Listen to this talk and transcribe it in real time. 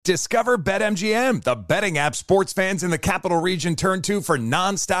Discover BetMGM, the betting app sports fans in the capital region turn to for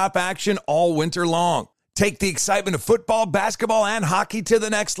nonstop action all winter long. Take the excitement of football, basketball, and hockey to the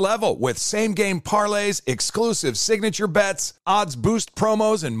next level with same-game parlays, exclusive signature bets, odds boost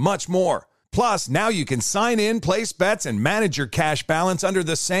promos, and much more. Plus, now you can sign in, place bets, and manage your cash balance under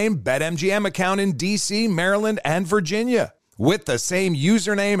the same BetMGM account in D.C., Maryland, and Virginia. With the same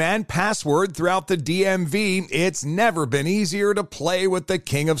username and password throughout the DMV, it's never been easier to play with the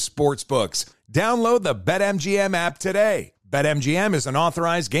king of sportsbooks. Download the BetMGM app today. BetMGM is an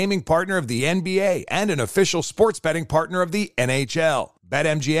authorized gaming partner of the NBA and an official sports betting partner of the NHL.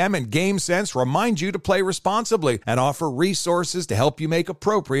 BetMGM and GameSense remind you to play responsibly and offer resources to help you make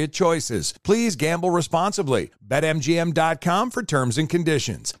appropriate choices. Please gamble responsibly. BetMGM.com for terms and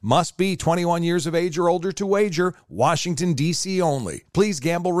conditions. Must be 21 years of age or older to wager. Washington, D.C. only. Please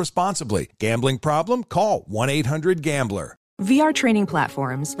gamble responsibly. Gambling problem? Call 1-800-GAMBLER. VR training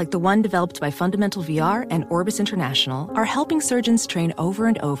platforms, like the one developed by Fundamental VR and Orbis International, are helping surgeons train over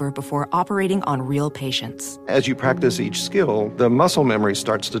and over before operating on real patients. As you practice each skill, the muscle memory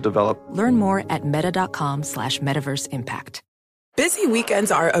starts to develop. Learn more at meta.com/metaverseimpact. Busy weekends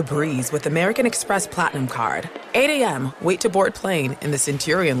are a breeze with American Express Platinum Card. 8 a.m., wait to board plane in the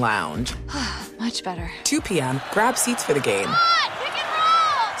Centurion Lounge. Much better. 2 p.m., grab seats for the game.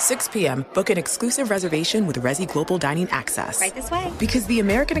 6 p.m., book an exclusive reservation with Resy Global Dining Access. Right this way. Because the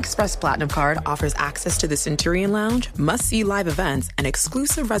American Express Platinum Card offers access to the Centurion Lounge, must-see live events, and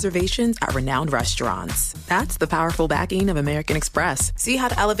exclusive reservations at renowned restaurants. That's the powerful backing of American Express. See how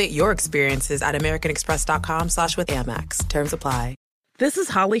to elevate your experiences at americanexpress.com/withAmex. Terms apply. This is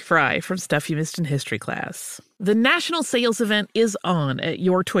Holly Fry from Stuff You Missed in History class. The national sales event is on at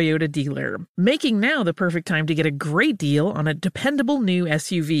your Toyota dealer, making now the perfect time to get a great deal on a dependable new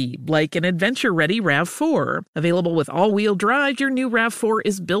SUV, like an adventure-ready RAV4. Available with all-wheel drive, your new RAV4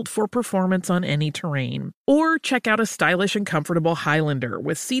 is built for performance on any terrain. Or check out a stylish and comfortable Highlander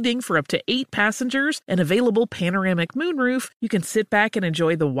with seating for up to 8 passengers and available panoramic moonroof. You can sit back and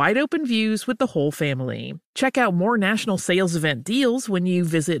enjoy the wide-open views with the whole family. Check out more national sales event deals when you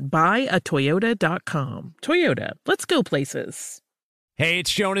visit buyatoyota.com. Toyota, let's go places. Hey,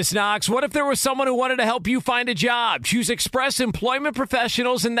 it's Jonas Knox. What if there was someone who wanted to help you find a job? Choose Express Employment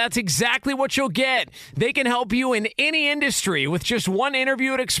Professionals, and that's exactly what you'll get. They can help you in any industry. With just one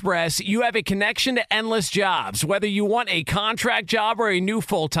interview at Express, you have a connection to endless jobs. Whether you want a contract job or a new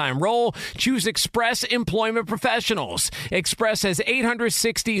full-time role, choose Express Employment Professionals. Express has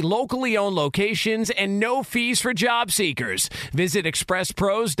 860 locally owned locations and no fees for job seekers. Visit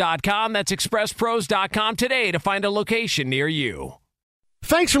expresspros.com. That's expresspros.com today to find a location near you.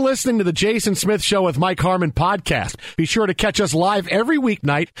 Thanks for listening to the Jason Smith Show with Mike Harmon podcast. Be sure to catch us live every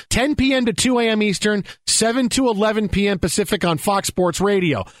weeknight, 10 p.m. to 2 a.m. Eastern, 7 to 11 p.m. Pacific on Fox Sports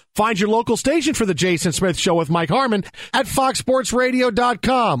Radio. Find your local station for the Jason Smith Show with Mike Harmon at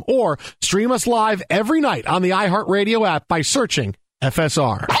foxsportsradio.com or stream us live every night on the iHeartRadio app by searching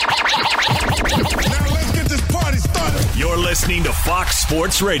FSR. Now let's get this party started. You're listening to Fox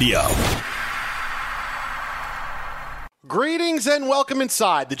Sports Radio. Greetings and welcome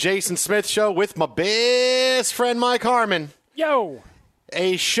inside the Jason Smith Show with my best friend Mike Harmon. Yo!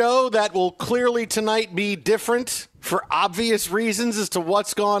 A show that will clearly tonight be different for obvious reasons as to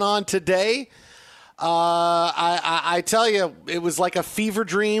what's going on today. I tell you, it was like a fever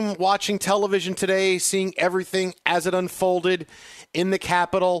dream watching television today, seeing everything as it unfolded in the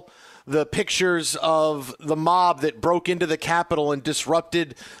Capitol. The pictures of the mob that broke into the Capitol and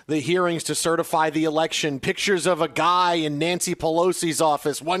disrupted the hearings to certify the election. Pictures of a guy in Nancy Pelosi's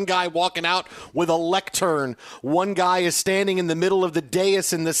office. One guy walking out with a lectern. One guy is standing in the middle of the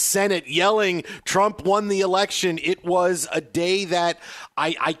dais in the Senate yelling, Trump won the election. It was a day that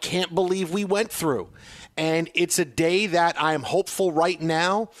I can't believe we went through. And it's a day that I am hopeful right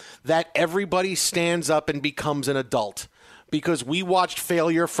now that everybody stands up and becomes an adult. Because we watched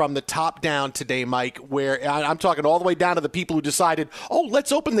failure from the top down today, Mike, where I'm talking all the way down to the people who decided, oh,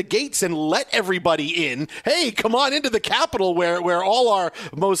 let's open the gates and let everybody in. Hey, come on into the Capitol where all our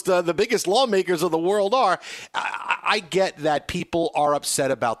the biggest lawmakers of the world are. I get that people are upset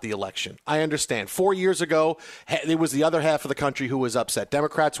about the election. I understand. 4 years ago, it was the other half of the country who was upset.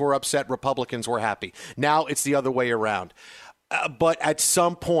 Democrats were upset. Republicans were happy. Now it's the other way around. But at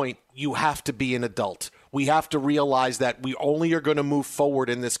some point, you have to be an adult. We have to realize that we only are going to move forward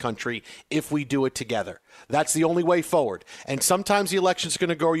in this country if we do it together. That's the only way forward. And sometimes the election's going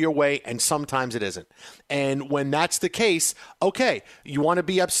to go your way, and sometimes it isn't. And when that's the case, okay, you want to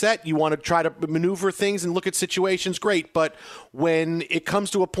be upset, you want to try to maneuver things and look at situations, great. But when it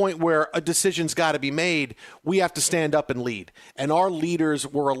comes to a point where a decision's got to be made, we have to stand up and lead. And our leaders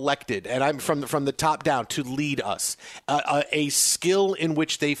were elected, and I'm from the top down, to lead us. A skill in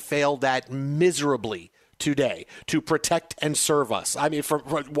which they failed at miserably today, to protect and serve us. I mean, from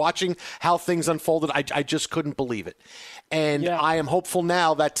watching how things unfolded, I just couldn't believe it. And I am hopeful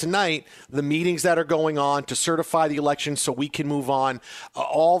now that tonight, the meetings that are going on to certify the election so we can move on,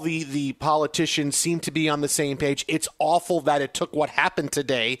 all the politicians seem to be on the same page. It's awful that it took what happened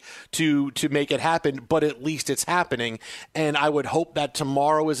today to make it happen, but at least it's happening. And I would hope that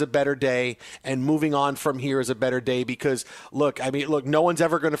tomorrow is a better day and moving on from here is a better day because, look, no one's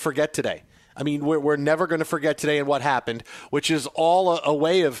ever going to forget today. I mean, we're never going to forget today and what happened, which is all a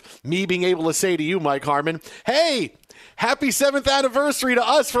way of me being able to say to you, Mike Harmon, hey, happy 7th anniversary to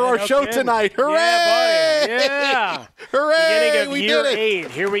us for our show tonight. Hooray! Yeah, buddy. Yeah. Hooray! We did it.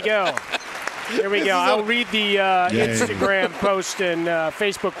 8. Here we go. Here we go. I'll read the Instagram post and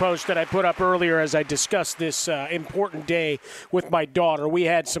Facebook post that I put up earlier as I discussed this important day with my daughter. We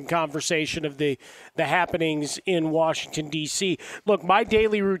had some conversation of the happenings in Washington, D.C. Look, my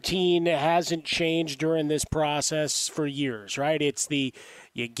daily routine hasn't changed during this process for years, right? It's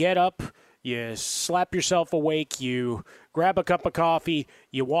you get up, you slap yourself awake, you grab a cup of coffee,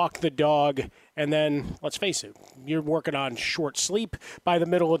 you walk the dog, and then, let's face it, you're working on short sleep. By the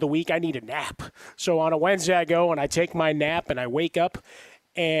middle of the week, I need a nap. So on a Wednesday, I go and I take my nap and I wake up,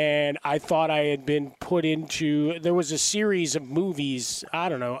 and I thought I had been put into – there was a series of movies. I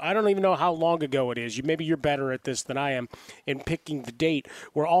don't even know how long ago it is. Maybe you're better at this than I am in picking the date,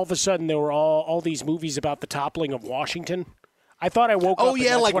 where all of a sudden there were all these movies about the toppling of Washington. I thought I woke up. Oh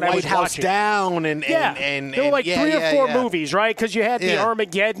yeah, like White House Down and there were like 3 or 4 movies, right? Because you had the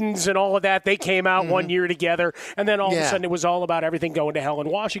Armageddons and all of that. They came out one year together, and then all of a sudden it was all about everything going to hell in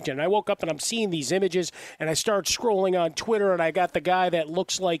Washington. And I woke up and I'm seeing these images, and I start scrolling on Twitter, and I got the guy that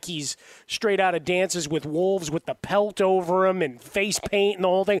looks like he's straight out of Dances with Wolves with the pelt over him and face paint and the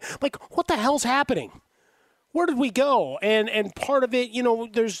whole thing. Like, what the hell's happening? Where did we go? And part of it,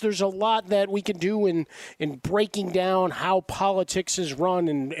 there's a lot that we can do in breaking down how politics is run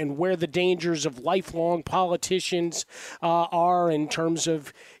and where the dangers of lifelong politicians are in terms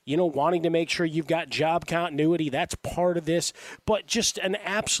of, wanting to make sure you've got job continuity. That's part of this. But just an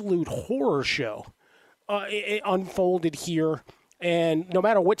absolute horror show it unfolded here. And no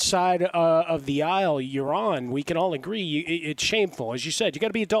matter which side of the aisle you're on, we can all agree it's shameful. As you said, you got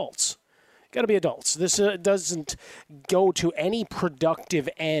to be adults. Got to be adults. This doesn't go to any productive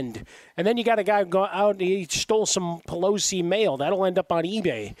end. And then you got a guy go out and he stole some Pelosi mail. That'll end up on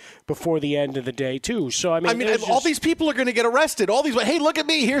eBay before the end of the day, too. So, I mean all these people are going to get arrested. All these, hey, look at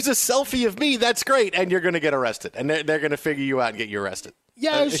me. Here's a selfie of me. That's great. And you're going to get arrested. And they're going to figure you out and get you arrested.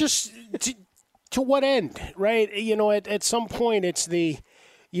 Yeah, it's just to what end, right? At some point, it's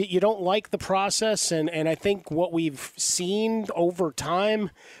you don't like the process. And I think what we've seen over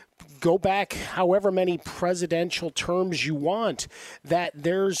time, go back however many presidential terms you want, that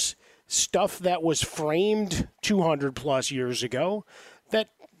there's stuff that was framed 200 plus years ago that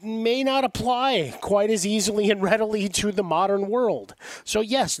may not apply quite as easily and readily to the modern world. So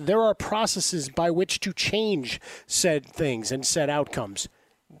yes, there are processes by which to change said things and said outcomes.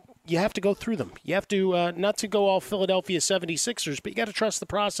 You have to go through them. You have to, not to go all Philadelphia 76ers, but you got to trust the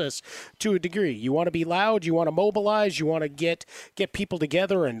process to a degree. You want to be loud. You want to mobilize. You want to get people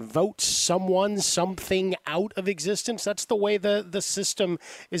together and vote something out of existence. That's the way the system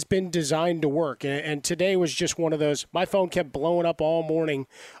has been designed to work. And today was just one of those. My phone kept blowing up all morning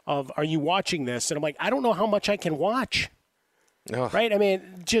of, are you watching this? And I'm like, I don't know how much I can watch. Ugh. Right? I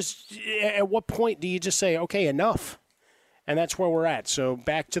mean, just at what point do you just say, okay, enough? And that's where we're at. So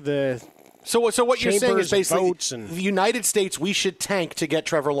back to the So what you're saying is basically the United States, we should tank to get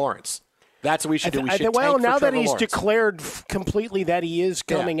Trevor Lawrence. That's what we should do. We should tank now for that Trevor he's Lawrence. declared completely that he is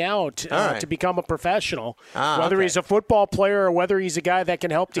coming out to become a professional, whether he's a football player or whether he's a guy that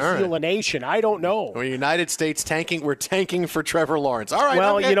can help to heal a nation, I don't know. We're United States tanking. We're tanking for Trevor Lawrence. All right.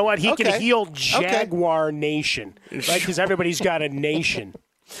 Well, you know what? He can heal Jaguar Nation, right? Because everybody's got a nation.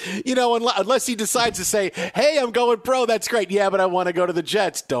 Unless he decides to say, hey, I'm going pro, that's great. Yeah, but I want to go to the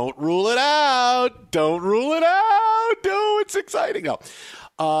Jets. Don't rule it out. Don't rule it out. No, it's exciting. No.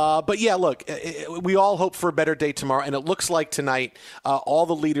 But yeah, look, we all hope for a better day tomorrow, and it looks like tonight all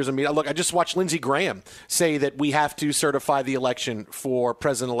the leaders. I mean, look, I just watched Lindsey Graham say that we have to certify the election for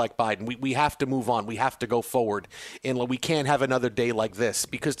President-elect Biden. We have to move on. We have to go forward, and we can't have another day like this,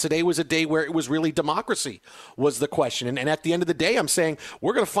 because today was a day where it was really democracy was the question. And at the end of the day, I'm saying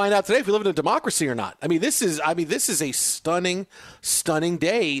we're going to find out today if we live in a democracy or not. I mean, this is a stunning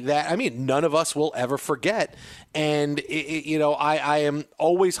day that none of us will ever forget. And I am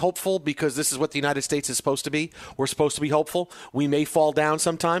always hopeful, because this is what the United States is supposed to be. We're supposed to be hopeful. We may fall down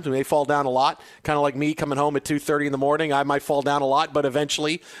sometimes. We may fall down a lot. Kind of like me coming home at 2:30 in the morning. I might fall down a lot, but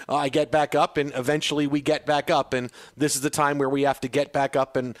eventually I get back up, and eventually we get back up. And this is the time where we have to get back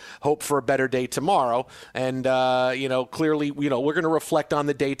up and hope for a better day tomorrow. And clearly, we're going to reflect on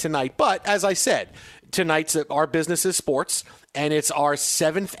the day tonight. But as I said, tonight's our business is sports, and it's our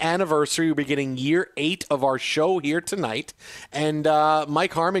 7th anniversary. We're beginning year 8 of our show here tonight. And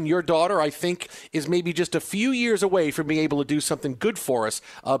Mike Harmon, your daughter, I think, is maybe just a few years away from being able to do something good for us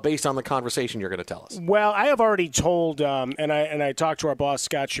based on the conversation you're going to tell us. Well, I have already told, and I talked to our boss,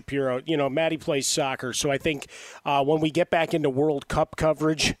 Scott Shapiro, Maddie plays soccer. So I think when we get back into World Cup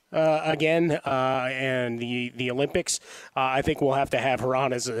coverage again and the Olympics, I think we'll have to have her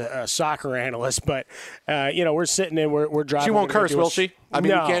on as a soccer analyst. But, we're sitting and we're driving. She won't curse, will she? I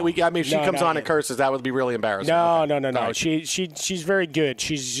mean, no. If she comes on and curses, that would be really embarrassing. No, okay. no. Right. She's very good.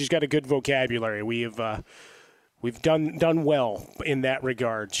 She's got a good vocabulary. We've done well in that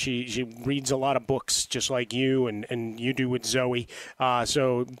regard. She reads a lot of books, just like you and you do with Zoe.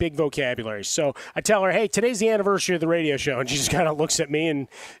 So big vocabulary. So I tell her, hey, today's the anniversary of the radio show, and she just kind of looks at me and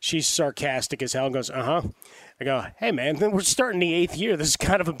she's sarcastic as hell and goes, uh-huh. I go, hey, man, we're starting the 8th year. This is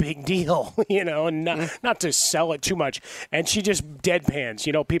kind of a big deal, and not to sell it too much. And she just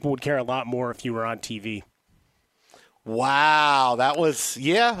deadpans. People would care a lot more if you were on TV. Wow, that was,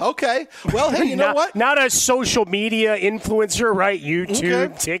 okay. Well, hey, you know what? Not a social media influencer, right?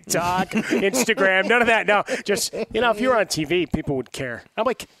 YouTube, TikTok, Instagram, none of that. No, just, if you're on TV, people would care. I'm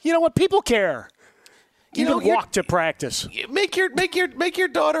like, you know what? People care. You walk to practice. Make your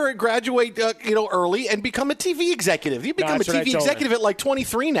daughter graduate, early and become a TV executive. You become a TV executive at like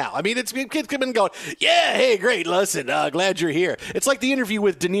 23 now. I mean, kids come in and go, yeah, hey, great, listen, glad you're here. It's like the interview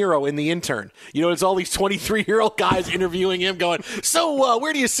with De Niro in The Intern. It's all these 23-year-old guys interviewing him, going, so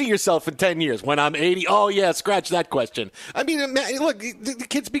where do you see yourself in 10 years? When I'm 80? Oh yeah, scratch that question. I mean, look, the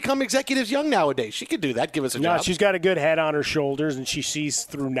kids become executives young nowadays. She could do that. Give us a job. No, she's got a good head on her shoulders, and she sees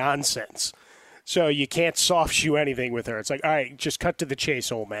through nonsense. So you can't soft shoe anything with her. It's like, all right, just cut to the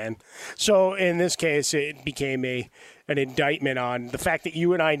chase, old man. So in this case, it became an indictment on the fact that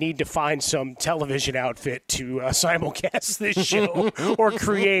you and I need to find some television outfit to simulcast this show or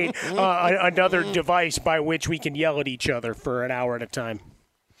create another device by which we can yell at each other for an hour at a time.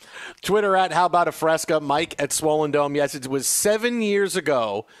 Twitter at How About a Fresca, Mike at Swollen Dome. Yes, it was 7 years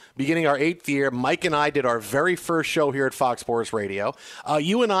ago, beginning our 8th year. Mike and I did our very first show here at Fox Sports Radio.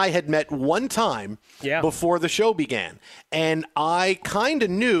 You and I had met one time before the show began, and I kind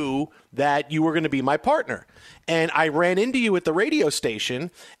of knew that you were going to be my partner. And I ran into you at the radio station,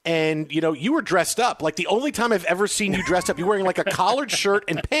 and, you were dressed up. Like, the only time I've ever seen you dressed up, you were wearing, like, a collared shirt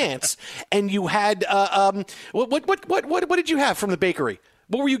and pants, and you had, what did you have from the bakery?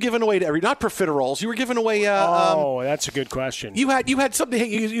 What were you giving away to not profiteroles? You were giving away. That's a good question. You had something.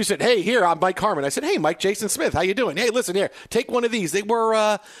 You said, "Hey, here, I'm Mike Harmon." I said, "Hey, Mike, Jason Smith, how you doing? Hey, listen here, take one of these. They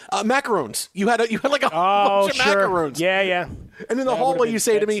were macaroons. You had like a bunch of macaroons. Yeah. And in the hallway, you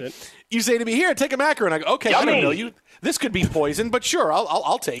say to me, "Here, take a macaroon." I go, "Okay, Yummy. I don't know you. This could be poison, but sure,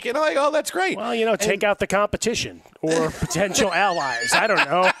 I'll take it." And I go, "Oh, that's great." Well, take out the competition or potential allies. I don't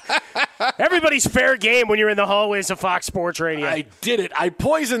know. Everybody's fair game when you're in the hallways of Fox Sports Radio. I did it. I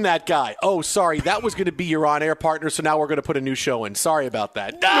poisoned that guy. Oh, sorry. That was going to be your on-air partner, so now we're going to put a new show in. Sorry about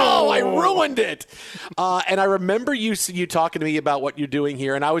that. No, I ruined it. And I remember you talking to me about what you're doing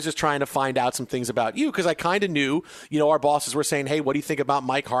here, and I was just trying to find out some things about you because I kind of knew, our bosses were saying, hey, what do you think about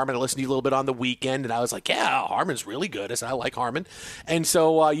Mike Harmon? I listened to you a little bit on the weekend, and I was like, yeah, Harmon's really good. I said, I like Harmon. And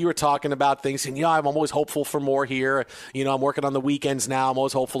so you were talking about things, and, I'm always hopeful for more here. I'm working on the weekends now. I'm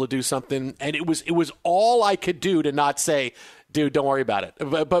always hopeful to do something. And it was all I could do to not say, dude, don't worry about it.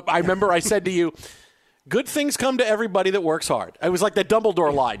 But I remember I said to you, Good things come to everybody that works hard. It was like that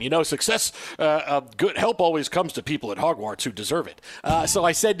Dumbledore line, success, good help always comes to people at Hogwarts who deserve it. So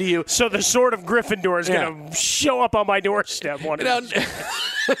I said to you. So the sword of Gryffindor is going to show up on my doorstep one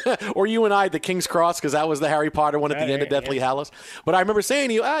or you and I, the King's Cross, because that was the Harry Potter one at the end of Deathly Hallows. But I remember saying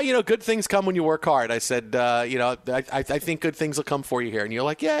to you, good things come when you work hard. I said, I think good things will come for you here. And you're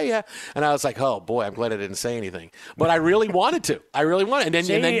like, yeah. And I was like, oh, boy, I'm glad I didn't say anything. But I really wanted to. And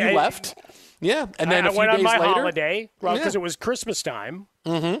then you left. Yeah, and then I a few went on days my later, holiday, because it was Christmas time,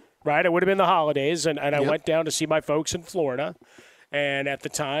 mm-hmm. right? It would have been the holidays, and I went down to see my folks in Florida. And at the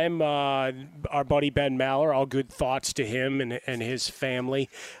time, our buddy Ben Maller, all good thoughts to him and his family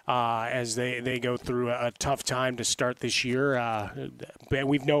as they go through a tough time to start this year.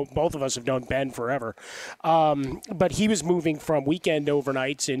 Both of us have known Ben forever. But he was moving from weekend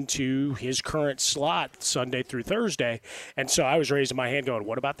overnights into his current slot, Sunday through Thursday. And so I was raising my hand going,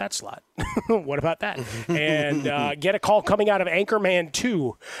 what about that slot? What about that? And get a call coming out of Anchorman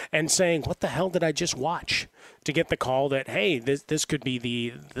 2 and saying, what the hell did I just watch? To get the call that, hey, this could be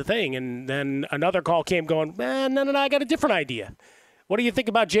the thing. And then another call came going, no, I got a different idea. What do you think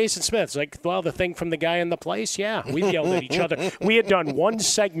about Jason Smith? It's like, well, the thing from The Guy in the Place? Yeah, we yelled at each other. We had done one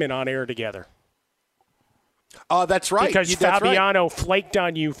segment on air together. Oh, that's right. Because Fabiano flaked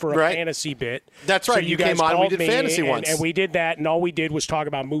on you for a fantasy bit. That's right. So you came on. We did fantasy once, and we did that. And all we did was talk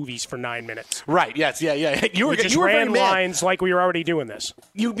about movies for 9 minutes. Right. Yes. Yeah. You were ran lines like we were already doing this.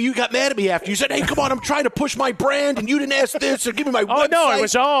 You got mad at me after you said, "Hey, come on! I'm trying to push my brand, and you didn't ask this or give me my website." Oh no, it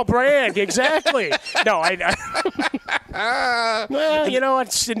was all brand exactly. No, well,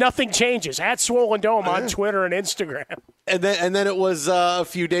 nothing changes. At Swollen Dome on Twitter and Instagram. And then it was a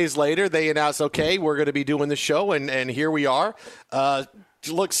few days later they announced, okay, we're going to be doing the show, and here we are.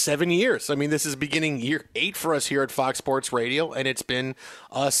 Look, 7 years. I mean, this is beginning year 8 for us here at Fox Sports Radio, and it's been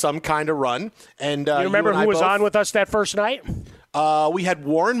some kind of run. And you remember who was on with us that first night? We had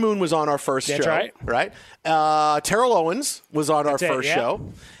Warren Moon was on our first show. That's right. Terrell Owens was on our first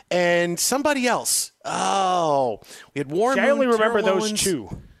show. And somebody else. Oh, we had Warren Moon. I only remember Terrell those Owens.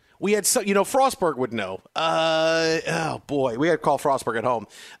 two. We had, Frostberg would know. Oh boy, we had to call Frostberg at home.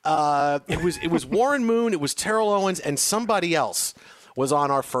 It was Warren Moon, it was Terrell Owens, and somebody else was on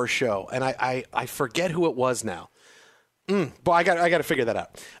our first show, and I forget who it was now. But I got to figure that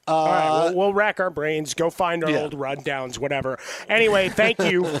out. All right, we'll rack our brains, go find our old rundowns, whatever. Anyway, thank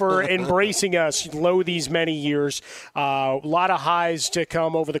you for embracing us these many years. A lot of highs to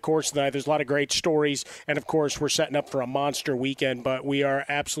come over the course of the night. There's a lot of great stories, and of course, we're setting up for a monster weekend. But we are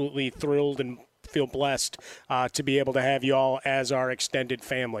absolutely thrilled and feel blessed to be able to have you all as our extended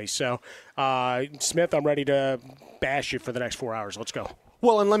family. So, Smith, I'm ready to bash you for the next 4 hours. Let's go.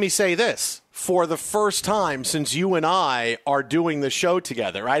 Well, and let me say this. For the first time since you and I are doing the show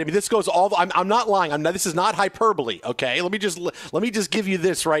together, right? I mean, this goes all. I'm not lying. This is not hyperbole. Okay, let me just give you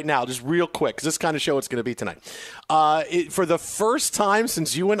this right now, just real quick, because this kind of show it's going to be tonight. For the first time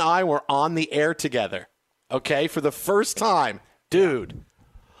since you and I were on the air together, okay, for the first time, dude.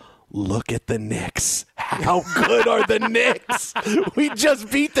 Look at the Knicks. How good are the Knicks? We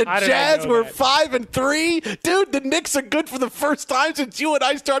just beat the Jazz. We're 5-3. Dude, the Knicks are good for the first time since you and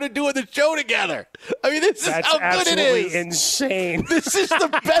I started doing the show together. I mean, this is how good it is. That's insane. This is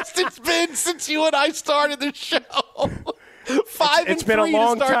the best it's been since you and I started the show. 5-3. It's been a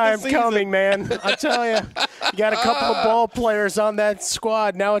long time coming, man. I tell you, you got a couple of ball players on that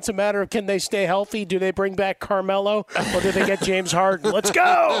squad. Now it's a matter of, can they stay healthy? Do they bring back Carmelo, or do they get James Harden? Let's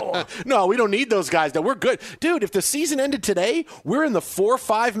go. No, we don't need those guys. No, we're good, dude. If the season ended today, we're in the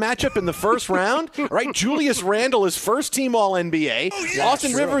 4-5 matchup in the first round, right? Julius Randle is first team All NBA. Oh, yeah,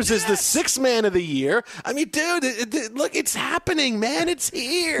 Austin Rivers is the 6th man of the year. I mean, dude, look, it's happening, man. It's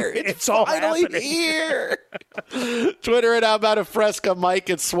here. It's all finally happening. Here. Twitter at How About a Fresca, Mike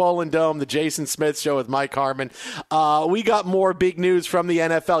at Swollen Dome, the Jason Smith Show with Mike Harmon. We got more big news from the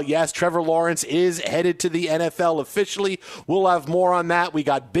NFL. Yes, Trevor Lawrence is headed to the NFL officially. We'll have more on that. We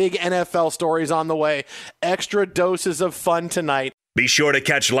got big NFL stories on the way. Extra doses of fun tonight. Be sure to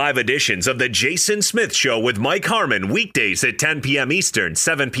catch live editions of the Jason Smith Show with Mike Harmon weekdays at 10 p.m. Eastern,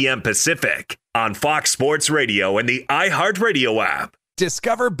 7 p.m. Pacific on Fox Sports Radio and the iHeartRadio app.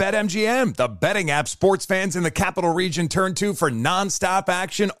 Discover BetMGM, the betting app sports fans in the capital region turn to for nonstop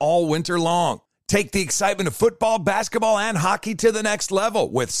action all winter long. Take the excitement of football, basketball, and hockey to the next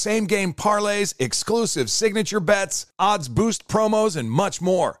level with same-game parlays, exclusive signature bets, odds boost promos, and much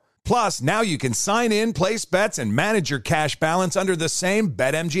more. Plus, now you can sign in, place bets, and manage your cash balance under the same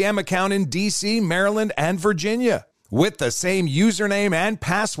BetMGM account in D.C., Maryland, and Virginia. With the same username and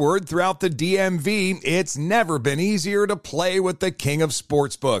password throughout the DMV, it's never been easier to play with the king of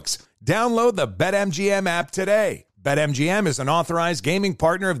sportsbooks. Download the BetMGM app today. BetMGM is an authorized gaming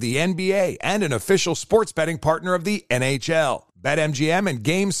partner of the NBA and an official sports betting partner of the NHL. BetMGM and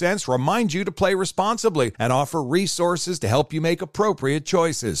GameSense remind you to play responsibly and offer resources to help you make appropriate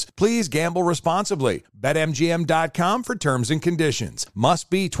choices. Please gamble responsibly. BetMGM.com for terms and conditions. Must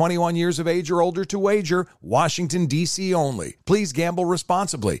be 21 years of age or older to wager. Washington, D.C. only. Please gamble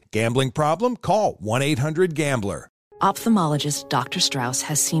responsibly. Gambling problem? Call 1-800-GAMBLER. Ophthalmologist Dr. Strauss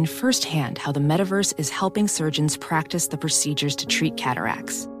has seen firsthand how the metaverse is helping surgeons practice the procedures to treat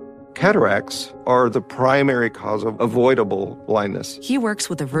cataracts. Cataracts are the primary cause of avoidable blindness. He works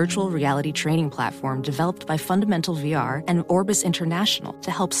with a virtual reality training platform developed by Fundamental VR and Orbis International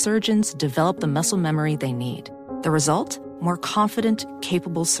to help surgeons develop the muscle memory they need. The result? More confident,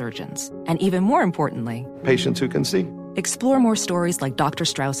 capable surgeons. And even more importantly, Patients who can see. explore more stories like Dr.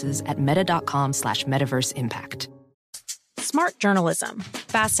 Strauss's at meta.com/metaverseimpact. Smart journalism.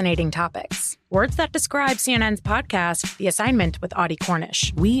 Fascinating topics. Words that describe CNN's podcast, The Assignment with Audie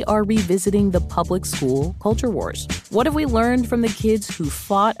Cornish. We are revisiting the public school culture wars. What have we learned from the kids who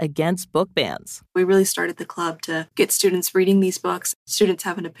fought against book bans? We really started the club to get students reading these books. Students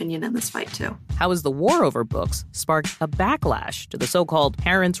have an opinion in this fight, too. How has the war over books sparked a backlash to the so-called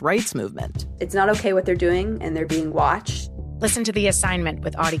parents' rights movement? It's not okay what they're doing, and they're being watched. Listen to The Assignment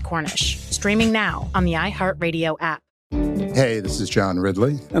with Audie Cornish. Streaming now on the iHeartRadio app. Hey, this is John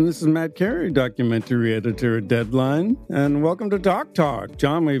Ridley. And this is Matt Carey, documentary editor at Deadline. And welcome to Doc Talk.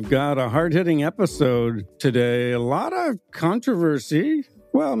 John, we've got a hard-hitting episode today. A lot of controversy.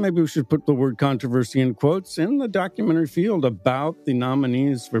 Well, maybe we should put the word controversy in quotes in the documentary field about the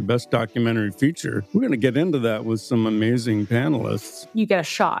nominees for Best Documentary Feature. We're going to get into that with some amazing panelists. You get a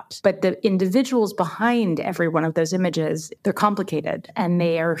shot, but the individuals behind every one of those images, they're complicated and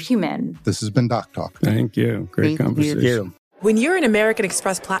they are human. This has been Doc Talk. Thank you. Great conversation. You. When you're an American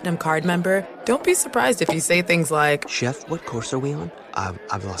Express Platinum Card member, don't be surprised if you say things like, Chef, what course are we on?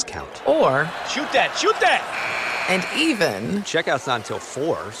 I've lost count. Or, Shoot that! and even, Checkout's not until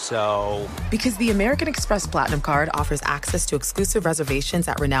 4, so... Because the American Express Platinum Card offers access to exclusive reservations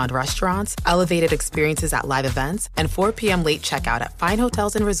at renowned restaurants, elevated experiences at live events, and 4 p.m. late checkout at fine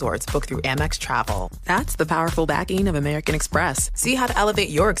hotels and resorts booked through Amex Travel. That's the powerful backing of American Express. See how to elevate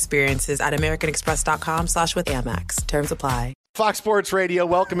your experiences at americanexpress.com/withAmex. Terms apply. Fox Sports Radio,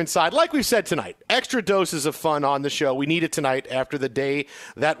 welcome inside. Like we've said tonight, extra doses of fun on the show. We need it tonight after the day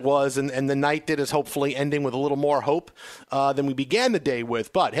that was and the night that is hopefully ending with a little more hope than we began the day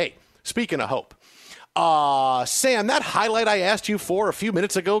with. But, hey, speaking of hope, Sam, that highlight I asked you for a few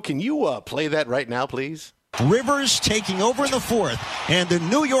minutes ago, can you play that right now, please? Rivers taking over in the fourth, and the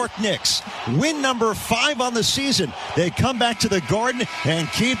New York Knicks win number 5 on the season. They come back to the Garden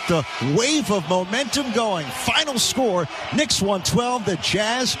and keep the wave of momentum going. Final score, Knicks 112, the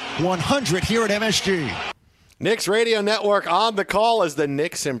Jazz 100 here at MSG. Knicks Radio Network on the call as the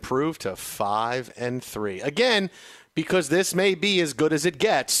Knicks improve to 5-3. Again, because this may be as good as it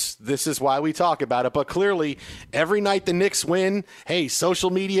gets. This is why we talk about it. But clearly, every night the Knicks win, hey, social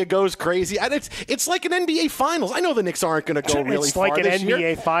media goes crazy. And it's like an NBA Finals. I know the Knicks aren't going to go really far this year. It's like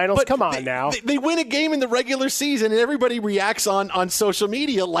an NBA Finals. But come on now. They win a game in the regular season, and everybody reacts on social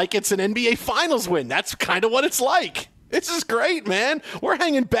media like it's an NBA Finals win. That's kind of what it's like. This is great, man. We're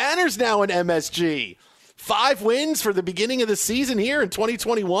hanging banners now in MSG. 5 wins for the beginning of the season here in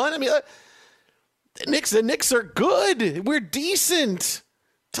 2021. I mean, the Knicks are good. We're decent.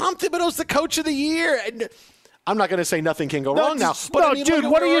 Tom Thibodeau's the coach of the year. And I'm not going to say nothing can go wrong now. But I mean, dude,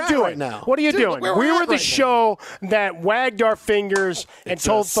 what are you doing? Right now. What are you doing? We were the right show that wagged our fingers and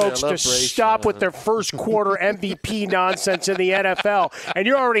told folks to stop with their first quarter MVP nonsense in the NFL. And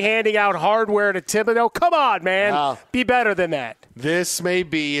you're already handing out hardware to Thibodeau. Come on, man. Be better than that. This may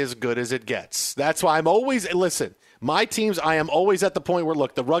be as good as it gets. That's why I'm always – listen – my teams, I am always at the point where,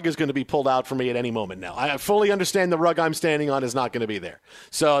 look, the rug is going to be pulled out for me at any moment now. I fully understand the rug I'm standing on is not going to be there.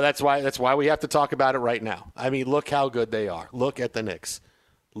 So that's why we have to talk about it right now. I mean, look how good they are. Look at the Knicks.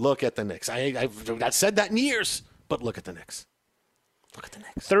 Look at the Knicks. I've said that in years, but look at the Knicks. Look at the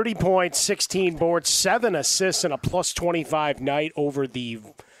Knicks. 30 points, 16 boards, 7 assists, and a plus 25 night over the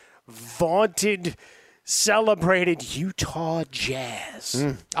vaunted – celebrated Utah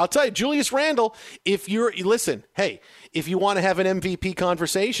Jazz. I'll tell you, Julius Randle, if you want to have an MVP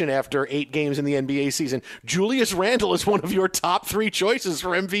conversation after 8 games in the NBA season, Julius Randle is one of your top 3 choices for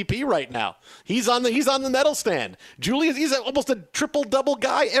MVP right now. He's on the medal stand. Julius, he's almost a triple-double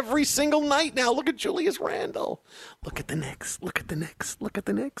guy every single night now. Look at Julius Randle. Look at the Knicks. Look at the Knicks. Look at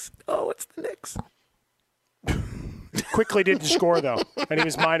the Knicks. Oh, it's the Knicks. Quickly didn't score, though, and he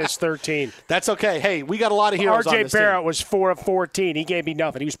was minus 13. That's okay. Hey, we got a lot of heroes on RJ this Barrett team. was 4 of 14. He gave me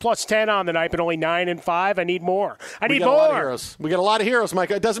nothing. He was plus 10 on the night, but only 9 and 5. I need more. We got a lot of heroes. We got a lot of heroes,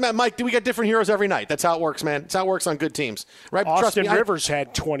 Mike. It doesn't matter, Mike. We got different heroes every night. That's how it works, man. That's how it works on good teams, right? Austin Rivers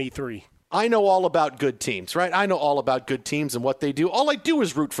had 23. I know all about good teams, right? I know all about good teams and what they do. All I do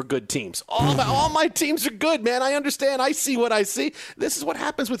is root for good teams. All my teams are good, man. I understand. I see what I see. This is what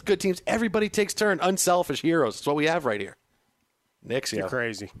happens with good teams. Everybody takes turn. Unselfish heroes. That's what we have right here. Knicks, You're yeah.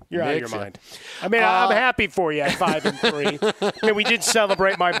 crazy. You're out of your mind. I mean, I'm happy for you at 5 and 3. I mean, we did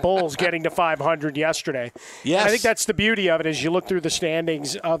celebrate my Bulls getting to 500 yesterday. Yes. I think that's the beauty of it as you look through the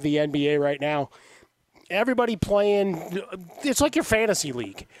standings of the NBA right now. Everybody playing, it's like your fantasy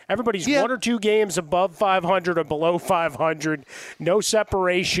league. Everybody's 1 or 2 games above 500 or below 500. No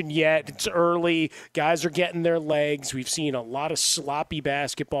separation yet. It's early. Guys are getting their legs. We've seen a lot of sloppy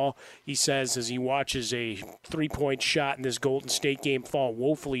basketball, he says, as he watches a 3-point shot in this Golden State game fall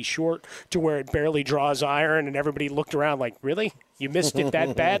woefully short to where it barely draws iron, and everybody looked around like, really? You missed it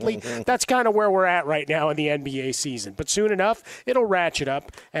that badly? That's kind of where we're at right now in the NBA season. But soon enough, it'll ratchet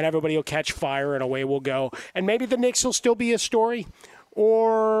up, and everybody will catch fire, and away we'll go. And maybe the Knicks will still be a story,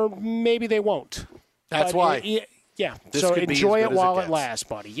 or maybe they won't. That's but why. Yeah. This So could be enjoy as it good as while it it gets. lasts,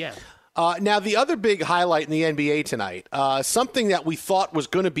 buddy. Yeah. Now, the other big highlight in the NBA tonight, something that we thought was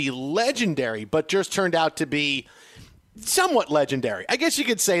going to be legendary, but just turned out to be somewhat legendary. I guess you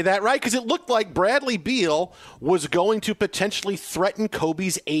could say that, right? Because it looked like Bradley Beal was going to potentially threaten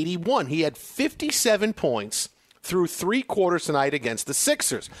Kobe's 81. He had 57 points through 3 quarters tonight against the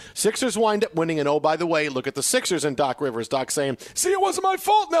Sixers. Sixers wind up winning, and oh, by the way, look at the Sixers and Doc Rivers. Doc saying, see, it wasn't my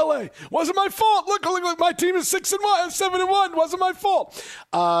fault in L.A. Wasn't my fault. Look, my team is 7-1. Wasn't my fault.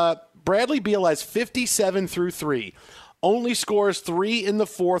 Bradley Beal has 57 through 3. Only scores 3 in the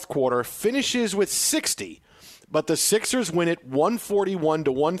fourth quarter. Finishes with 60. But the Sixers win it 141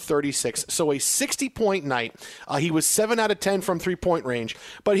 to 136, so a 60-point night. He was 7 out of 10 from three-point range.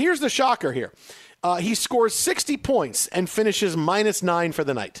 But here's the shocker here. He scores 60 points and finishes -9 for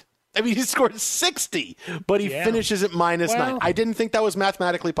the night. I mean, he scored 60, but he finishes at -9. I didn't think that was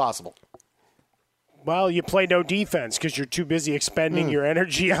mathematically possible. Well, you play no defense because you're too busy expending your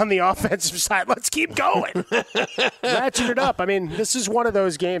energy on the offensive side. Let's keep going. Ratchet it up. I mean, this is one of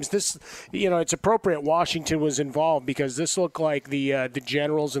those games. This, it's appropriate Washington was involved because this looked like the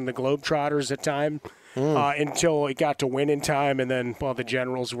Generals and the Globetrotters at time until it got to win in time, and then, well, the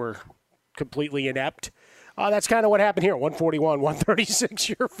Generals were completely inept. That's kind of what happened here. 141-136,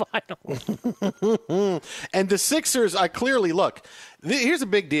 your final. And the Sixers, clearly, look, here's a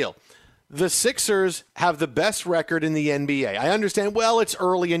big deal. The Sixers have the best record in the NBA. I understand, well, it's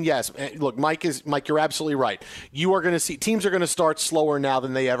early, and yes, look, Mike, you're absolutely right. You are going to see teams are going to start slower now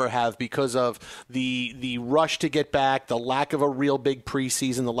than they ever have because of the rush to get back, the lack of a real big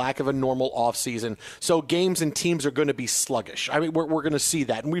preseason, the lack of a normal offseason. So games and teams are going to be sluggish. I mean, we're going to see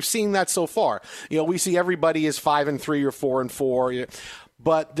that, and we've seen that so far. We see everybody is 5-3 or 4-4,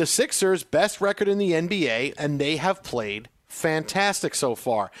 but the Sixers' best record in the NBA, and they have played fantastic so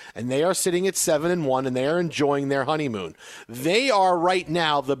far, and they are sitting at 7-1, and they are enjoying their honeymoon. They are right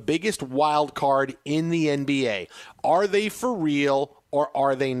now the biggest wild card in the NBA. Are they for real, or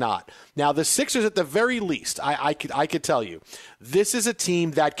are they not? Now, the Sixers, at the very least, I could tell you, this is a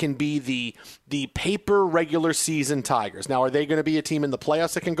team that can be the paper regular season Tigers. Now, are they going to be a team in the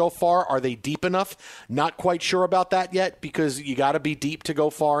playoffs that can go far? Are they deep enough? Not quite sure about that yet because you got to be deep to go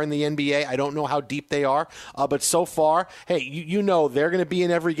far in the NBA. I don't know how deep they are, but so far, hey, you know they're going to be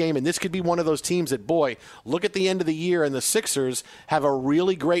in every game, and this could be one of those teams that, boy, look at the end of the year, and the Sixers have a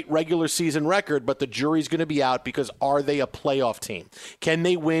really great regular season record, but the jury's going to be out because are they a playoff team? Can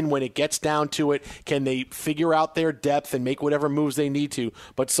they win when it gets down to it? Can they figure out their depth and make whatever moves they need to?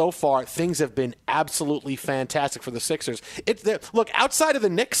 But so far, things have been absolutely fantastic for the Sixers. Look, outside of the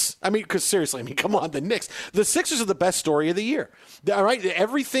Knicks, because seriously, come on, the Knicks. The Sixers are the best story of the year. All right,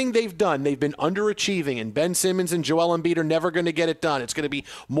 everything they've done, they've been underachieving, and Ben Simmons and Joel Embiid are never going to get it done. It's going to be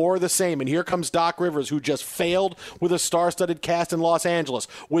more of the same. And here comes Doc Rivers, who just failed with a star-studded cast in Los Angeles,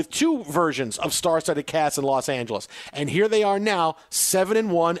 with 2 versions of star-studded casts in Los Angeles. And here they are now,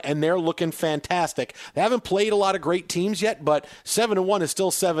 7-1, and they're looking fantastic. They haven't played a lot of great teams yet, but 7-1 is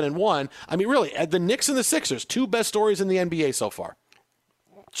still 7-1. I mean, really, the Knicks and the Sixers, 2 best stories in the NBA so far.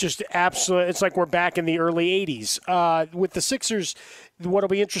 Just absolute. It's like we're back in the early 80s. With the Sixers, what'll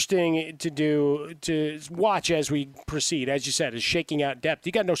be interesting to watch as we proceed, as you said, is shaking out depth.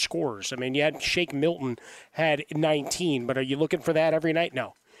 You got no scorers. I mean, you had Shake Milton had 19, but are you looking for that every night?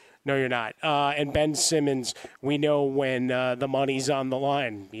 No. No, you're not. And Ben Simmons, we know when the money's on the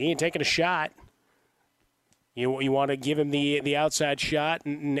line. He ain't taking a shot. You want to give him the outside shot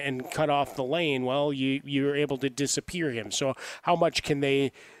and cut off the lane. Well, you're able to disappear him. So how much can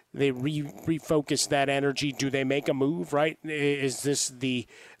they refocus that energy? Do they make a move, right? Is this the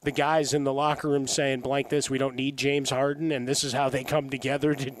guys in the locker room saying, blank this, we don't need James Harden, and this is how they come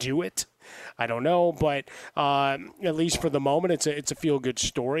together to do it? I don't know, but at least for the moment, it's a feel-good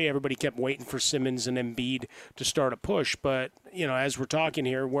story. Everybody kept waiting for Simmons and Embiid to start a push, but as we're talking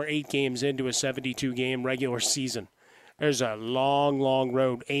here, we're 8 games into a 72-game regular season. There's a long, long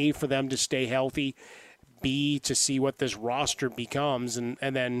road, A, for them to stay healthy, B, to see what this roster becomes, and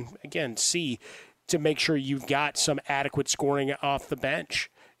then, again, C, to make sure you've got some adequate scoring off the bench.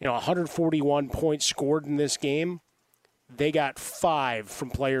 141 points scored in this game. They got 5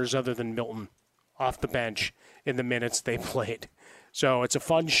 from players other than Milton off the bench in the minutes they played. So it's a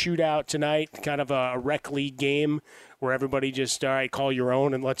fun shootout tonight, kind of a rec league game where everybody just, all right, call your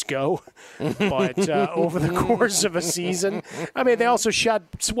own and let's go. But over the course of a season, I mean, they also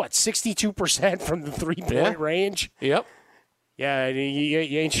shot, 62% from the three-point range? Yep. Yeah, you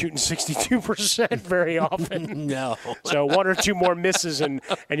ain't shooting 62% very often. No. So 1 or 2 more misses, and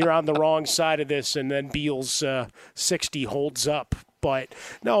you're on the wrong side of this, and then Beal's 60 holds up. But,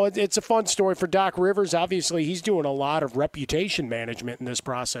 no, it's a fun story for Doc Rivers. Obviously, he's doing a lot of reputation management in this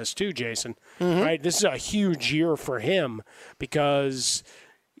process too, Jason. Mm-hmm. Right? This is a huge year for him because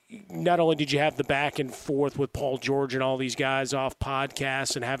not only did you have the back and forth with Paul George and all these guys off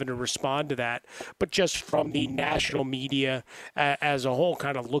podcasts and having to respond to that, but just from the national media as a whole,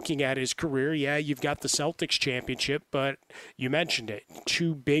 kind of looking at his career, yeah, you've got the Celtics championship, but you mentioned it,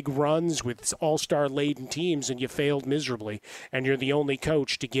 2 big runs with all-star laden teams, and you failed miserably, and you're the only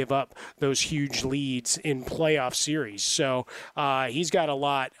coach to give up those huge leads in playoff series. So he's got a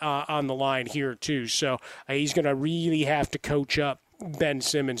lot on the line here too. So he's going to really have to coach up Ben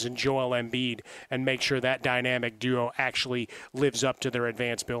Simmons and Joel Embiid and make sure that dynamic duo actually lives up to their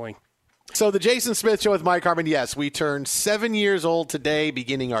advanced billing. So the Jason Smith Show with Mike Harmon, yes, we turned 7 years old today,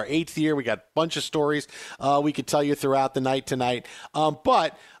 beginning our 8th year. We got a bunch of stories we could tell you throughout the night tonight.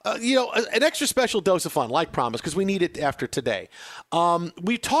 But an extra special dose of fun, like promised, because we need it after today.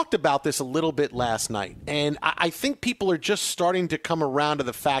 We talked about this a little bit last night, and I think people are just starting to come around to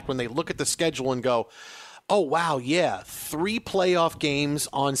the fact when they look at the schedule and go, oh, wow, yeah, 3 playoff games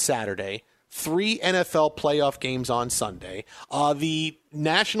on Saturday, 3 NFL playoff games on Sunday. The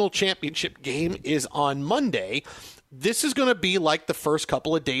national championship game is on Monday. This is going to be like the first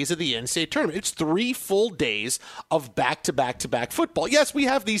couple of days of the NCAA tournament. It's 3 full days of back-to-back-to-back football. Yes, we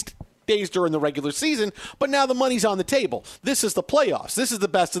have these days during the regular season, but now the money's on the table. This is the playoffs. This is the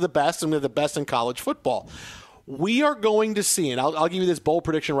best of the best, and we're the best in college football. We are going to see, and I'll give you this bold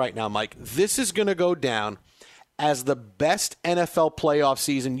prediction right now, Mike. This is going to go down as the best NFL playoff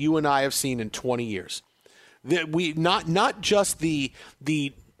season you and I have seen in 20 years. We not just the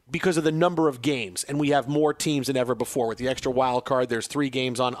because of the number of games, and we have more teams than ever before. With the extra wild card, there's 3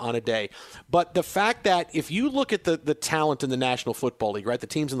 games on a day. But the fact that if you look at the talent in the National Football League, right, the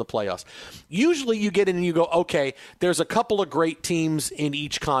teams in the playoffs, usually you get in and you go, okay, there's a couple of great teams in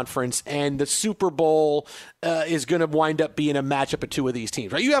each conference, and the Super Bowl is going to wind up being a matchup of 2 of these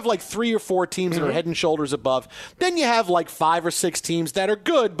teams, right? You have like 3 or 4 teams that are head and shoulders above. Then you have like 5 or 6 teams that are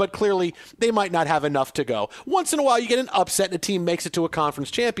good, but clearly they might not have enough to go. Once in a while, you get an upset and a team makes it to a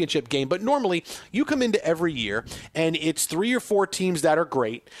conference championship game, but normally you come into every year and it's 3 or 4 teams that are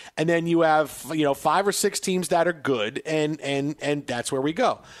great, and then you have 5 or 6 teams that are good, and that's where we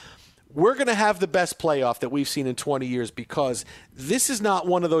go. We're going to have the best playoff that we've seen in 20 years because this is not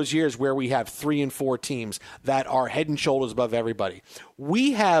one of those years where we have 3 and 4 teams that are head and shoulders above everybody.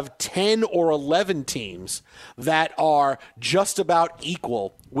 We have 10 or 11 teams that are just about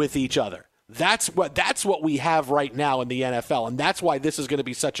equal with each other. That's what we have right now in the NFL, and that's why this is going to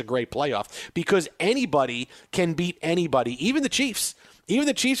be such a great playoff, because anybody can beat anybody, even the Chiefs. Even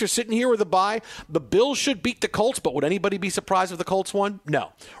the Chiefs are sitting here with a bye. The Bills should beat the Colts, but would anybody be surprised if the Colts won?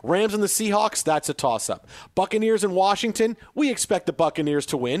 No. Rams and the Seahawks, that's a toss-up. Buccaneers and Washington, we expect the Buccaneers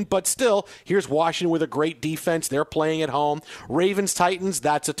to win, but still, here's Washington with a great defense. They're playing at home. Ravens, Titans,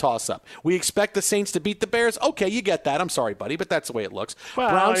 that's a toss-up. We expect the Saints to beat the Bears. Okay, you get that. I'm sorry, buddy, but that's the way it looks. Well,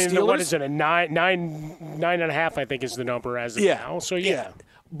 Browns, Steelers. What is it, a 9.5, I think is the number as of now. So, yeah.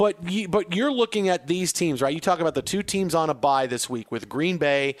 But you're looking at these teams, right? You talk about the 2 teams on a bye this week with Green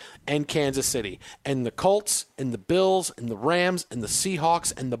Bay and Kansas City, and the Colts and the Bills and the Rams and the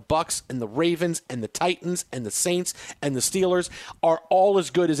Seahawks and the Bucks and the Ravens and the Titans and the Saints and the Steelers are all as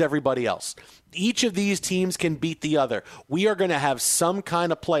good as everybody else. each of these teams can beat the other. We are going to have some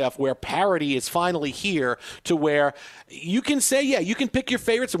kind of playoff where parity is finally here to where you can say, yeah, you can pick your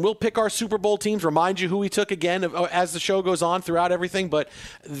favorites and we'll pick our Super Bowl teams, remind you who we took again as the show goes on throughout everything. But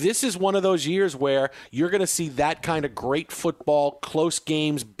this is one of those years where you're going to see that kind of great football, close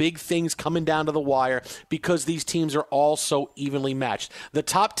games, big things coming down to the wire because these teams are all so evenly matched. The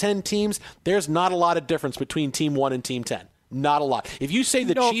top 10 teams, there's not a lot of difference between Team 1 and Team 10. Not a lot. If you say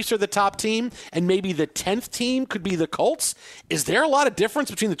the Chiefs are the top team and maybe the 10th team could be the Colts, is there a lot of difference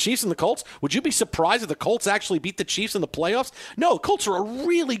between the Chiefs and the Colts? Would you be surprised if the Colts actually beat the Chiefs in the playoffs? No, the Colts are a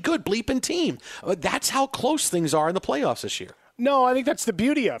really good bleeping team. That's how close things are in the playoffs this year. No, I think that's the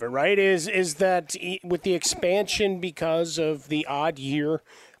beauty of it, right? Is that with the expansion because of the odd year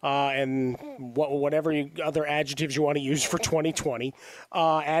and whatever other adjectives you want to use for 2020,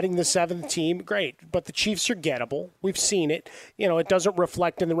 adding the 7th team, great. But the Chiefs are gettable. We've seen it. It doesn't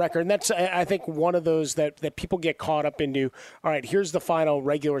reflect in the record. And that's, I think, one of those that people get caught up into, all right, here's the final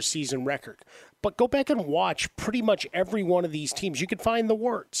regular season record. But go back and watch pretty much every one of these teams. You can find the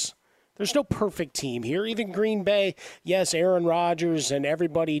warts. There's no perfect team here. Even Green Bay, yes, Aaron Rodgers and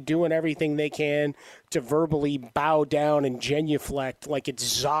everybody doing everything they can to verbally bow down and genuflect like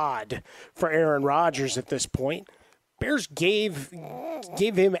it's Zod for Aaron Rodgers at this point. Bears gave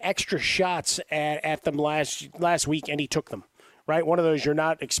him extra shots at them last week, and he took them, right? One of those you're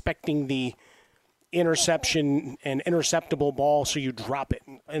not expecting the interception and interceptable ball, so you drop it,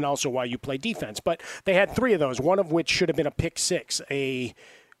 and also why you play defense. But they had 3 of those, one of which should have been a pick six, a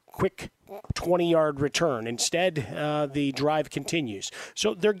quick 20-yard return. Instead, the drive continues.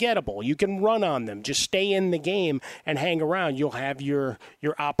 So they're gettable. You can run on them. Just stay in the game and hang around. You'll have your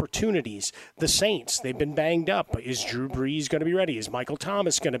opportunities. The Saints, they've been banged up. Is Drew Brees going to be ready? Is Michael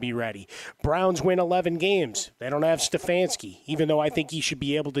Thomas going to be ready? Browns win 11 games. They don't have Stefanski, even though I think he should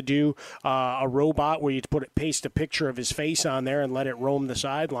be able to do a robot where you paste a picture of his face on there and let it roam the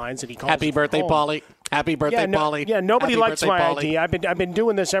sidelines. And he calls Happy birthday, Paulie. Happy birthday, Paulie. Yeah, nobody Happy likes my Paulie. idea. I've been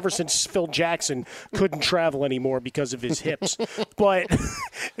doing this ever since Phil Jackson couldn't travel anymore because of his hips. But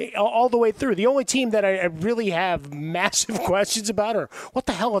all the way through, the only team that I really have massive questions about are what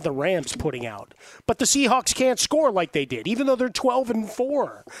the hell are the Rams putting out? But the Seahawks can't score like they did, even though they're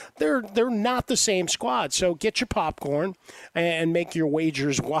 12-4. They're not the same squad. So get your popcorn and make your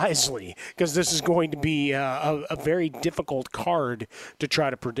wagers wisely, because this is going to be a very difficult card to try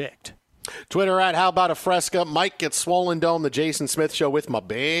to predict. Twitter at How About a Fresca. Mike gets Swollen Dome, the Jason Smith Show with my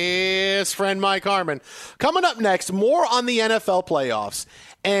best friend Mike Harmon. Coming up next, more on the NFL playoffs.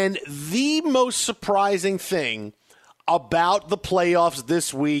 And the most surprising thing about the playoffs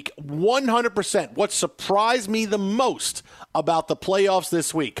this week, 100%, what surprised me the most about the playoffs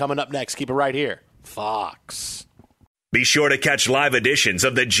this week. Coming up next, keep it right here. Fox. Be sure to catch live editions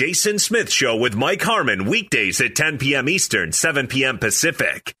of the Jason Smith Show with Mike Harmon weekdays at 10 p.m. Eastern, 7 p.m.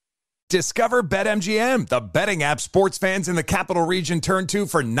 Pacific. Discover BetMGM, the betting app sports fans in the capital region turn to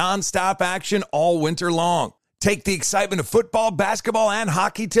for nonstop action all winter long. Take the excitement of football, basketball, and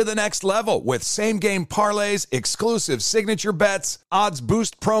hockey to the next level with same-game parlays, exclusive signature bets, odds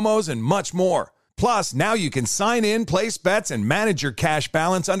boost promos, and much more. Plus, now you can sign in, place bets, and manage your cash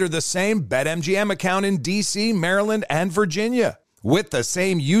balance under the same BetMGM account in D.C., Maryland, and Virginia. With the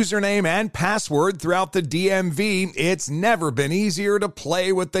same username and password throughout the DMV, it's never been easier to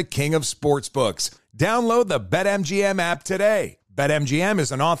play with the king of sportsbooks. Download the BetMGM app today. BetMGM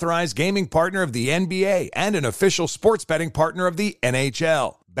is an authorized gaming partner of the NBA and an official sports betting partner of the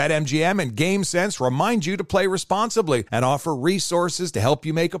NHL. BetMGM and GameSense remind you to play responsibly and offer resources to help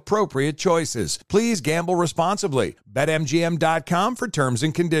you make appropriate choices. Please gamble responsibly. BetMGM.com for terms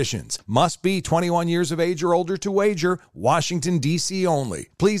and conditions. Must be 21 years of age or older to wager. Washington, D.C. only.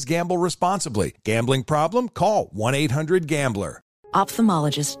 Please gamble responsibly. Gambling problem? Call 1-800-GAMBLER.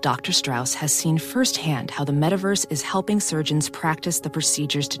 Ophthalmologist Dr. Strauss has seen firsthand how the metaverse is helping surgeons practice the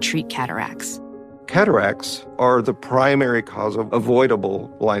procedures to treat cataracts. Cataracts are the primary cause of avoidable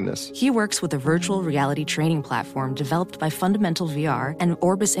blindness. He works with a virtual reality training platform developed by Fundamental VR and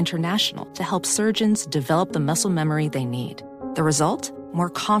Orbis International to help surgeons develop the muscle memory they need. The result? More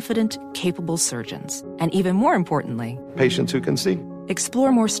confident, capable surgeons. And even more importantly, patients who can see.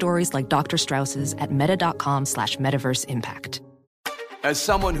 Explore more stories like Dr. Strauss's at meta.com/metaverseimpact. As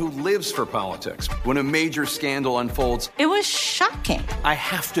someone who lives for politics, when a major scandal unfolds, it was shocking. I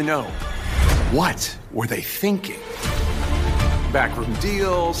have to know, what were they thinking? Backroom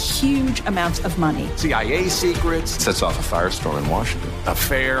deals, huge amounts of money, CIA secrets, sets off a firestorm in Washington,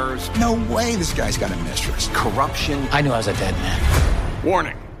 affairs. No way this guy's got a mistress. Corruption. I knew I was a dead man.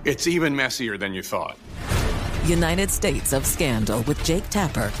 Warning, it's even messier than you thought. United States of Scandal with Jake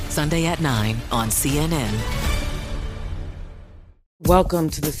Tapper, Sunday at 9 on CNN. Welcome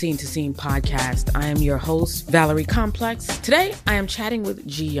to the Scene to Scene podcast. I am your host, Valerie Complex. Today, I am chatting with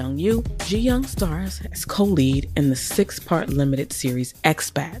Ji Young Yoo. Ji Young stars as co-lead in the 6-part limited series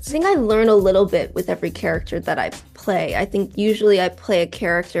Expats. I think I learn a little bit with every character that I play. I think usually I play a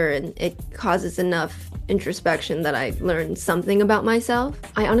character and it causes enough introspection that I learn something about myself.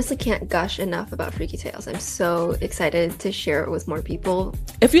 I honestly can't gush enough about Freaky Tales. I'm so excited to share it with more people.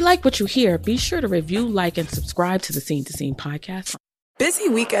 If you like what you hear, be sure to review, like, and subscribe to the Scene to Scene podcast. Busy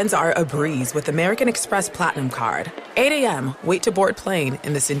weekends are a breeze with American Express Platinum Card. 8 a.m., wait to board plane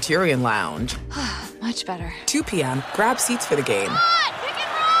in the Centurion Lounge. Much better. 2 p.m., grab seats for the game.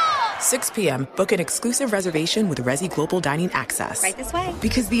 6 p.m., book an exclusive reservation with Resy Global Dining Access. Right this way.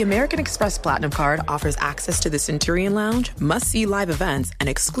 Because the American Express Platinum Card offers access to the Centurion Lounge, must-see live events, and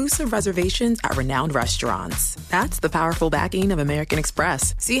exclusive reservations at renowned restaurants. That's the powerful backing of American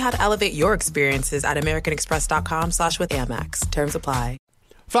Express. See how to elevate your experiences at americanexpress.com/with-Amex. Terms apply.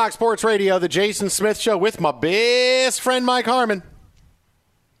 Fox Sports Radio, The Jason Smith Show with my best friend Mike Harmon.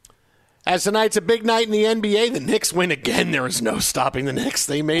 As tonight's a big night in the NBA, the Knicks win again. There is no stopping the Knicks.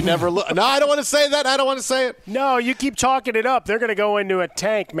 They may never look. No, I don't want to say that. I don't want to say it. No, you keep talking it up. They're going to go into a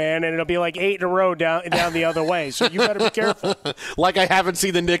tank, man, and it'll be like 8 in a row down the other way. So you better be careful. Like I haven't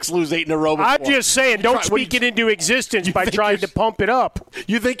seen the Knicks lose 8 in a row before. I'm just saying, don't speak it into existence by trying to pump it up.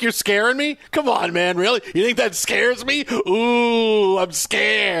 You think you're scaring me? Come on, man. Really? You think that scares me? Ooh, I'm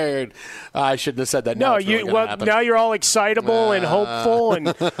scared. I shouldn't have said that. No, now you're all excitable and hopeful.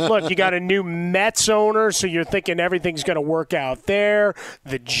 And look, you got a new Mets owner, so you're thinking everything's going to work out there.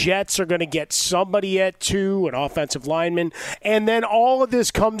 The Jets are going to get somebody at 2, an offensive lineman. And then all of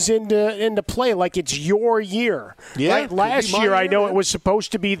this comes into play like it's your year. Yeah. Right? Last year, I know it was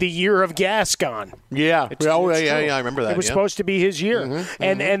supposed to be the year of Gascon. Yeah. Yeah, I remember that. It was supposed to be his year. Mm-hmm.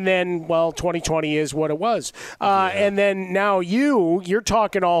 And then, 2020 is what it was. And then now you're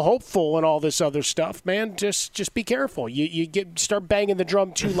talking all hopeful and all this other stuff, man. Just be careful. You start banging the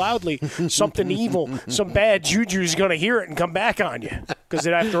drum too loudly. Something evil, some bad juju is going to hear it and come back on you. Because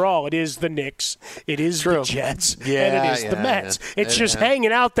after all, it is the Knicks, it is the Jets, and it is the Mets. It's just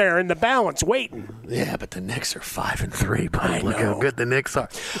hanging out there in the balance, waiting. Yeah, but the Knicks are 5-3. Buddy. Look how good the Knicks are.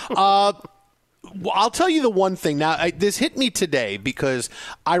 I'll tell you the one thing. Now, this hit me today because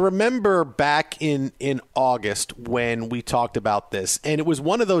I remember back in August when we talked about this, and it was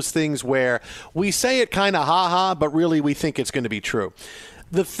one of those things where we say it kind of ha-ha, but really we think it's going to be true.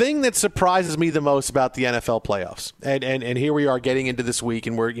 The thing that surprises me the most about the NFL playoffs, and here we are getting into this week,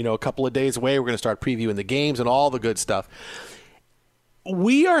 and we're a couple of days away. We're going to start previewing the games and all the good stuff.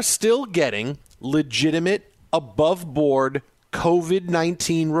 We are still getting legitimate, above-board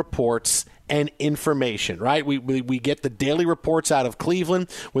COVID-19 reports and information, right? We get the daily reports out of Cleveland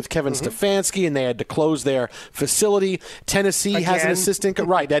with Kevin Stefanski, and they had to close their facility. Tennessee has an assistant.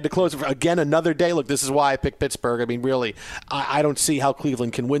 Right, they had to close it again another day. Look, this is why I picked Pittsburgh. I mean, really, I don't see how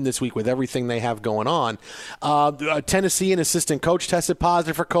Cleveland can win this week with everything they have going on. Tennessee, an assistant coach tested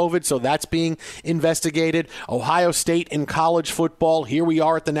positive for COVID, so that's being investigated. Ohio State in college football, here we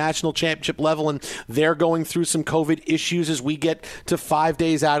are at the national championship level, and they're going through some COVID issues as we get to 5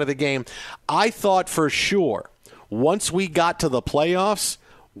 days out of the game. I thought for sure once we got to the playoffs,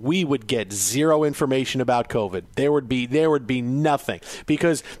 we would get zero information about COVID. There would be nothing,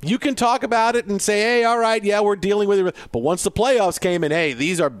 because you can talk about it and say, hey, all right, yeah, we're dealing with it. But once the playoffs came in, hey,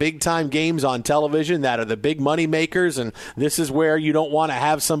 these are big time games on television that are the big money makers. And this is where you don't want to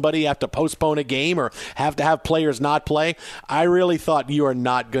have somebody have to postpone a game or have to have players not play. I really thought you are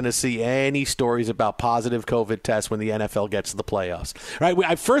not going to see any stories about positive COVID tests when the NFL gets to the playoffs. Right?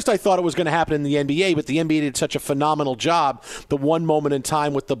 At first I thought it was going to happen in the NBA, but the NBA did such a phenomenal job. The one moment in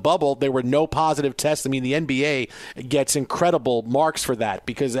time with the bubble, there were no positive tests. I mean, the NBA gets incredible marks for that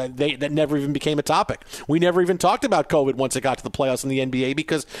because that never even became a topic. We never even talked about COVID once it got to the playoffs in the NBA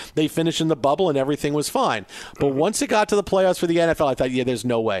because they finished in the bubble and everything was fine. But once it got to the playoffs for the NFL, I thought, yeah, there's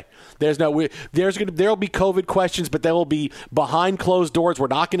no way. There'll be COVID questions, but they will be behind closed doors. We're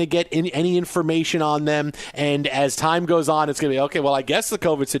not going to get any information on them. And as time goes on, it's going to be, okay, well, I guess the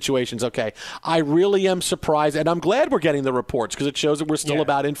COVID situation's okay. I really am surprised, and I'm glad we're getting the reports because it shows that we're still about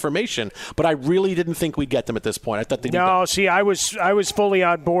about information, but I really didn't think we'd get them at this point. I thought they'd be done. See, I was fully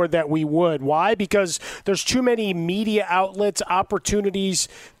on board that we would. Why? Because there's too many media outlets, opportunities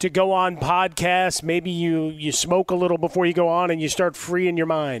to go on podcasts. Maybe you smoke a little before you go on and you start freeing your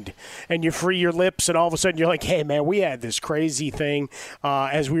mind and you free your lips, and all of a sudden you're like, hey, man, we had this crazy thing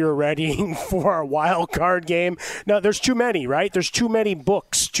as we were readying for our wild card game. No, there's too many, right? There's too many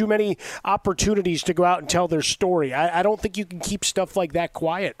books, too many opportunities to go out and tell their story. I don't think you can keep stuff like that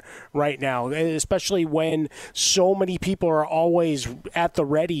quiet right now, especially when so many people are always at the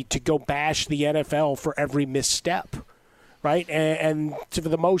ready to go bash the NFL for every misstep. Right? And for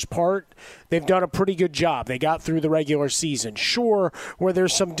the most part, they've done a pretty good job. They got through the regular season. Sure, where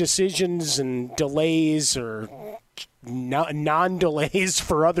there's some decisions and delays or non-delays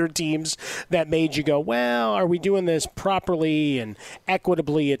for other teams that made you go, well, are we doing this properly and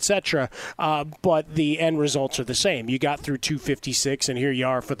equitably, etc.? But the end results are the same. You got through 256, and here you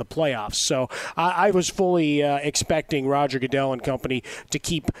are for the playoffs. So I was fully expecting Roger Goodell and company to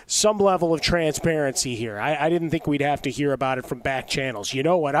keep some level of transparency here. I didn't think we'd have to hear about it from back channels. You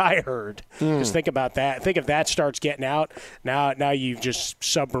know what I heard? Just think about that. Think if that starts getting out, now you've just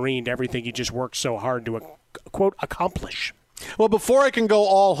submarined everything you just worked so hard to quote, accomplish. Well, before I can go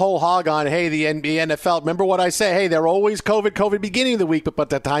all whole hog on, hey, the NFL, remember what I say? Hey, they're always COVID beginning of the week, but by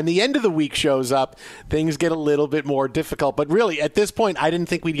the time the end of the week shows up, things get a little bit more difficult. But really, at this point, I didn't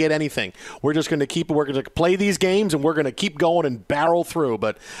think we'd get anything. We're just going to we're going to play these games, and we're going to keep going and barrel through.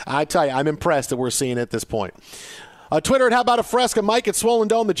 But I tell you, I'm impressed that we're seeing it at this point. Twitter at How About a Fresca, Mike at Swollen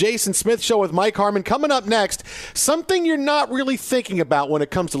Dome, the Jason Smith Show with Mike Harmon. Coming up next, something you're not really thinking about when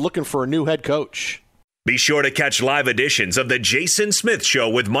it comes to looking for a new head coach. Be sure to catch live editions of The Jason Smith Show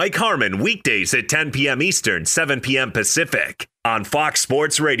with Mike Harmon weekdays at 10 p.m. Eastern, 7 p.m. Pacific on Fox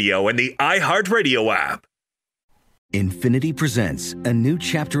Sports Radio and the iHeartRadio app. Infiniti presents a new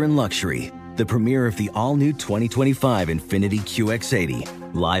chapter in luxury, the premiere of the all-new 2025 Infiniti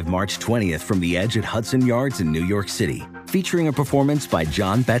QX80, live March 20th from the Edge at Hudson Yards in New York City, featuring a performance by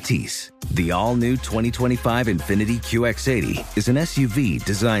John Batiste. The all-new 2025 Infiniti QX80 is an SUV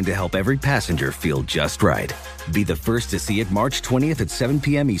designed to help every passenger feel just right. Be the first to see it March 20th at 7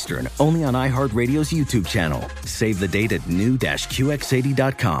 p.m. Eastern, only on iHeartRadio's YouTube channel. Save the date at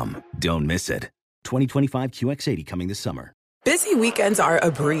new-QX80.com. Don't miss it. 2025 QX80 coming this summer. Busy weekends are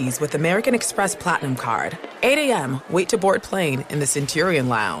a breeze with American Express Platinum Card. 8 a.m., wait to board plane in the Centurion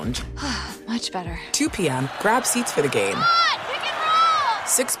Lounge. Much better. 2 p.m., grab seats for the game.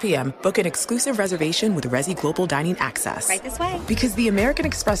 6 p.m., book an exclusive reservation with Resi Global Dining Access. Right this way. Because the American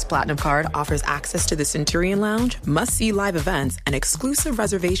Express Platinum Card offers access to the Centurion Lounge, must-see live events, and exclusive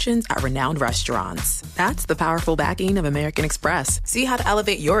reservations at renowned restaurants. That's the powerful backing of American Express. See how to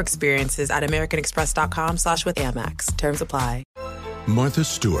elevate your experiences at americanexpress.com/withAmex. Terms apply. Martha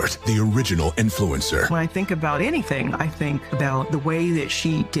Stewart, the original influencer. When I think about anything, I think about the way that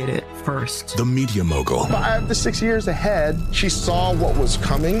she did it first. The media mogul. 5 to 6 years ahead, she saw what was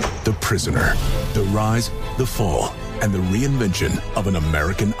coming. The prisoner. The rise, the fall, and the reinvention of an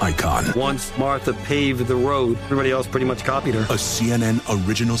American icon. Once Martha paved the road, everybody else pretty much copied her. A CNN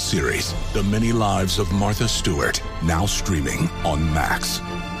original series, The Many Lives of Martha Stewart, now streaming on Max.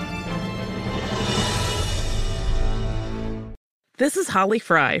 This is Holly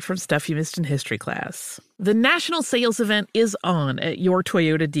Fry from Stuff You Missed in History Class. The national sales event is on at your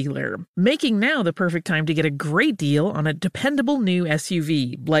Toyota dealer, making now the perfect time to get a great deal on a dependable new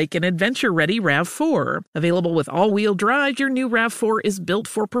SUV, like an adventure-ready RAV4. Available with all-wheel drive, your new RAV4 is built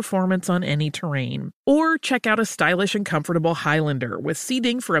for performance on any terrain. Or check out a stylish and comfortable Highlander with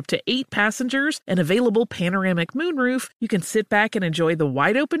seating for up to 8 passengers and available panoramic moonroof. You can sit back and enjoy the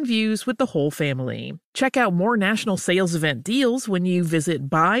wide-open views with the whole family. Check out more national sales event deals when you visit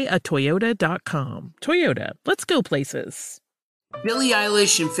buyatoyota.com. Toyota, let's go places. Billie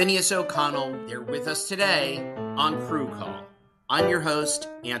Eilish and Phineas O'Connell, they're with us today on Crew Call. I'm your host,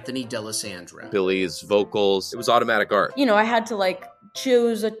 Anthony D'Alessandro. Billie's vocals, it was automatic art. You know, I had to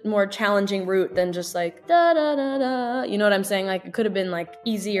choose a more challenging route than just da da da da. You know what I'm saying? It could have been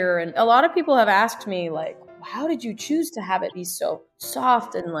easier. And a lot of people have asked me how did you choose to have it be so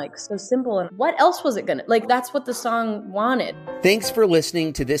soft and so simple? And what else was it gonna that's what the song wanted. Thanks for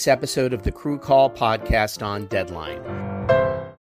listening to this episode of the Crew Call podcast on Deadline.